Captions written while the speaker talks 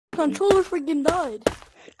Controller freaking died.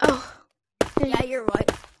 Oh. Yeah, you're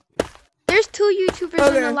right. There's 2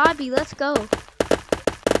 YouTubers in the lobby. Let's go.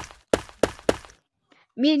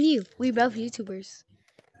 Me and you. We both YouTubers.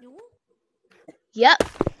 You? Yep.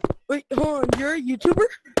 Wait, hold on. You're a YouTuber?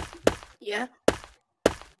 Yeah.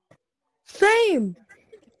 Same.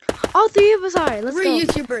 All 3 of us are. Let's We're go.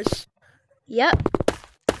 YouTubers. Yep.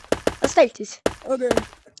 Let's start this. Okay.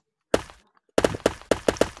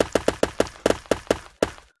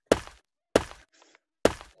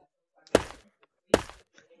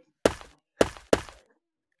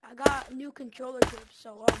 I got a new controller grip,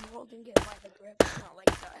 so I'm holding it by the grip, not like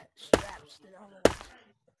the straps that I'm on.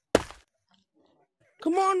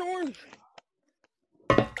 Come on, Orange.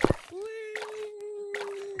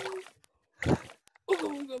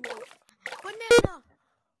 Banana!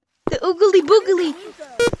 The oogly boogly.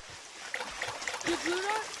 Did you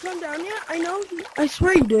not come down yet? I know. I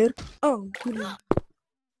swear you did. Oh, you did.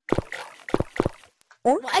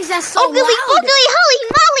 Orange? Why is that so Oogly loud? boogly holy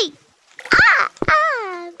moly.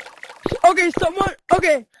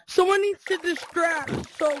 Okay, someone needs to distract,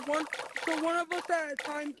 so one of us at a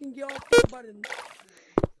time can get off the buttons.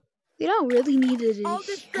 We don't really need to I'll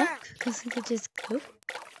distract. because we could just go.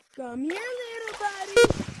 Come here, little buddy.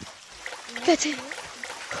 That's it.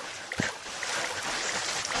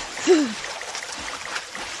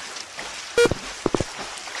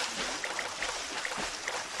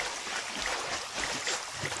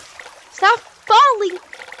 Stop falling.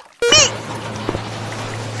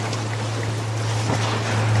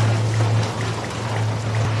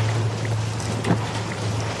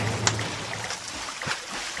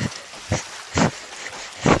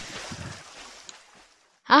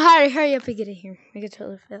 Hurry up and get in here. My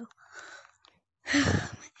controller fell.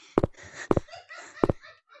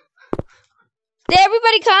 Did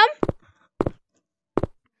everybody come?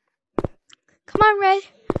 Come on, Red.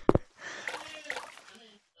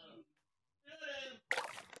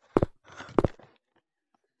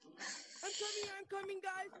 I'm coming,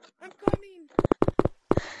 guys. I'm coming.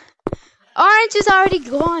 Orange is already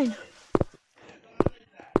gone.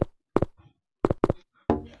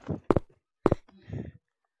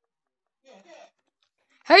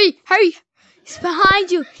 Hurry! He's behind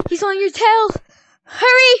you. He's on your tail.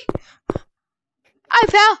 Hurry! I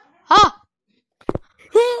fell. Ah!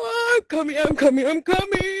 Oh, I'm coming.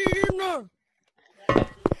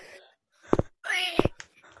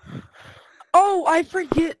 Oh, I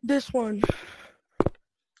forget this one.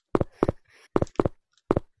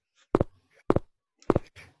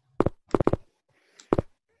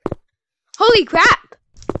 Holy crap!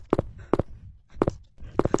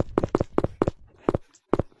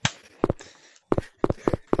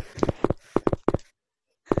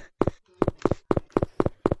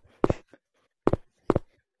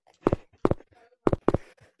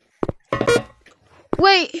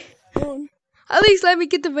 Wait, at least let me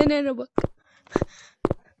get the banana book.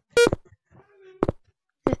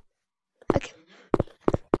 Okay.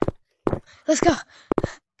 Let's go.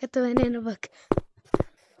 Get the banana book.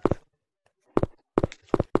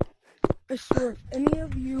 I swear, if any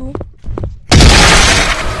of you...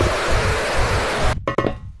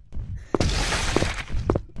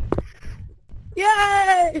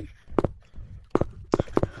 Yay!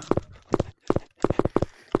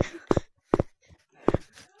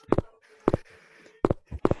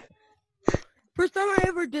 First time I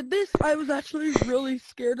ever did this, I was actually really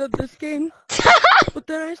scared of this game. But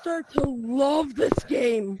then I started to love this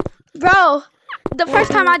game. Bro, the first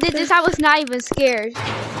time I did this, I was not even scared.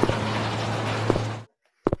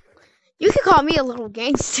 You could call me a little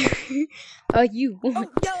gangster. You. Oh,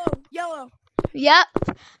 yellow. Yep.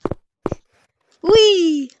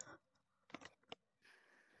 Wee.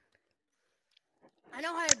 I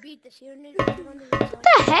know how to beat this. You need What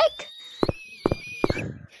the heck?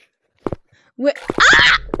 Wait.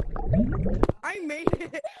 Ah! I made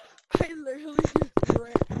it. I literally just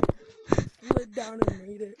slid down and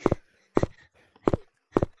made it.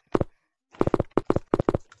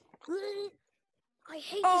 I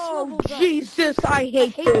hate this Oh, level, though. Jesus, I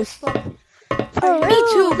hate this. level. Oh, Me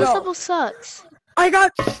too, this bro. level sucks. I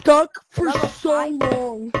got stuck for Level so 5?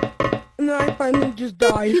 long. And then I finally just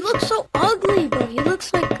died. He looks so ugly, bro. He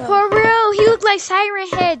looks like a... For real, he looked like Siren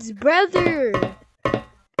Head's brother.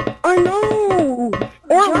 I know.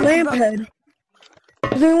 Or Jump, Lamphead.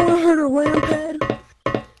 Has anyone heard of Lamphead?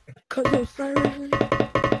 Cause of Siren Head.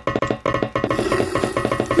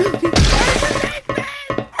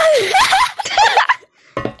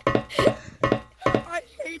 I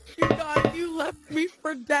hate you guys. You left me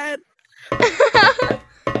for dead.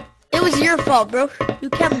 It was your fault, bro. You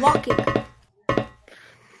kept walking.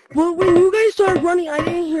 Well, when you guys started running, I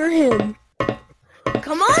didn't hear him.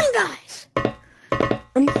 Come on, guys.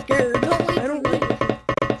 I'm scared. Don't wait I don't for me. like it.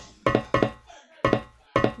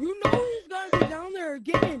 You know he's gotta be down there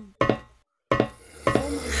again.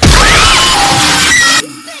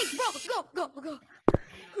 Thanks, bro. Go.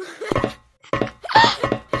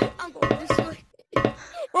 I'm going this way.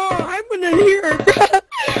 Oh, I'm in here.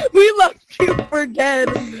 We left you for dead.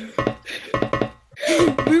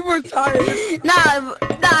 We were tired. Nah,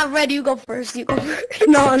 Red, you go first. You go first.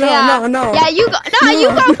 No. Yeah, you go. No, you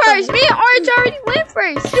go first. Me and Orange already went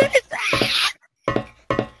first.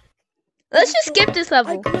 Let's just skip this I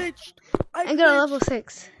level glitched. and go to level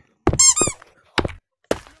 6.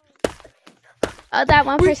 Oh, that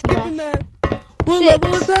one We're person skipping left. that. What 6.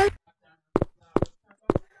 level is that?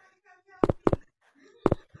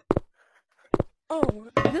 Oh,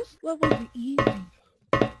 this level is easy.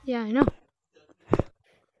 Yeah, I know.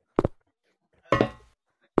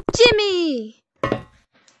 Jimmy!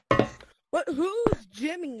 What? Who's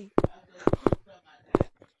Jimmy?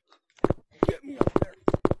 Get me up there.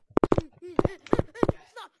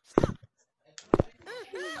 Stop.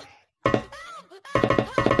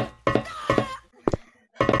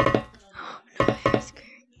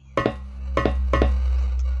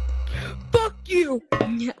 Fuck you.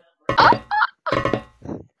 Yeah. Oh!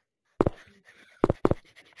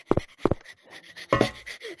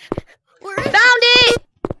 Where is Found it!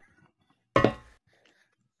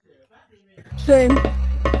 Same.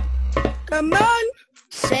 Come on.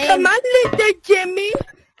 Same. Come on, little Jimmy.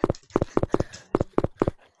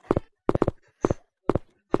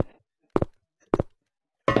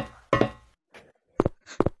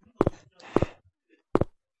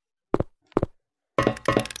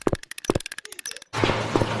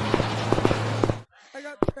 I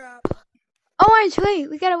got trapped. Orange, wait.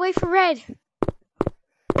 We gotta wait for Red.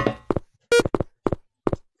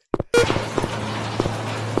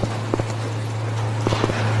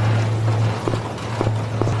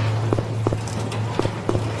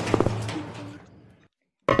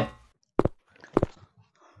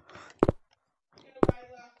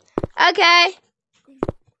 Okay.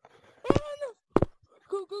 Oh, no.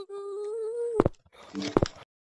 Go.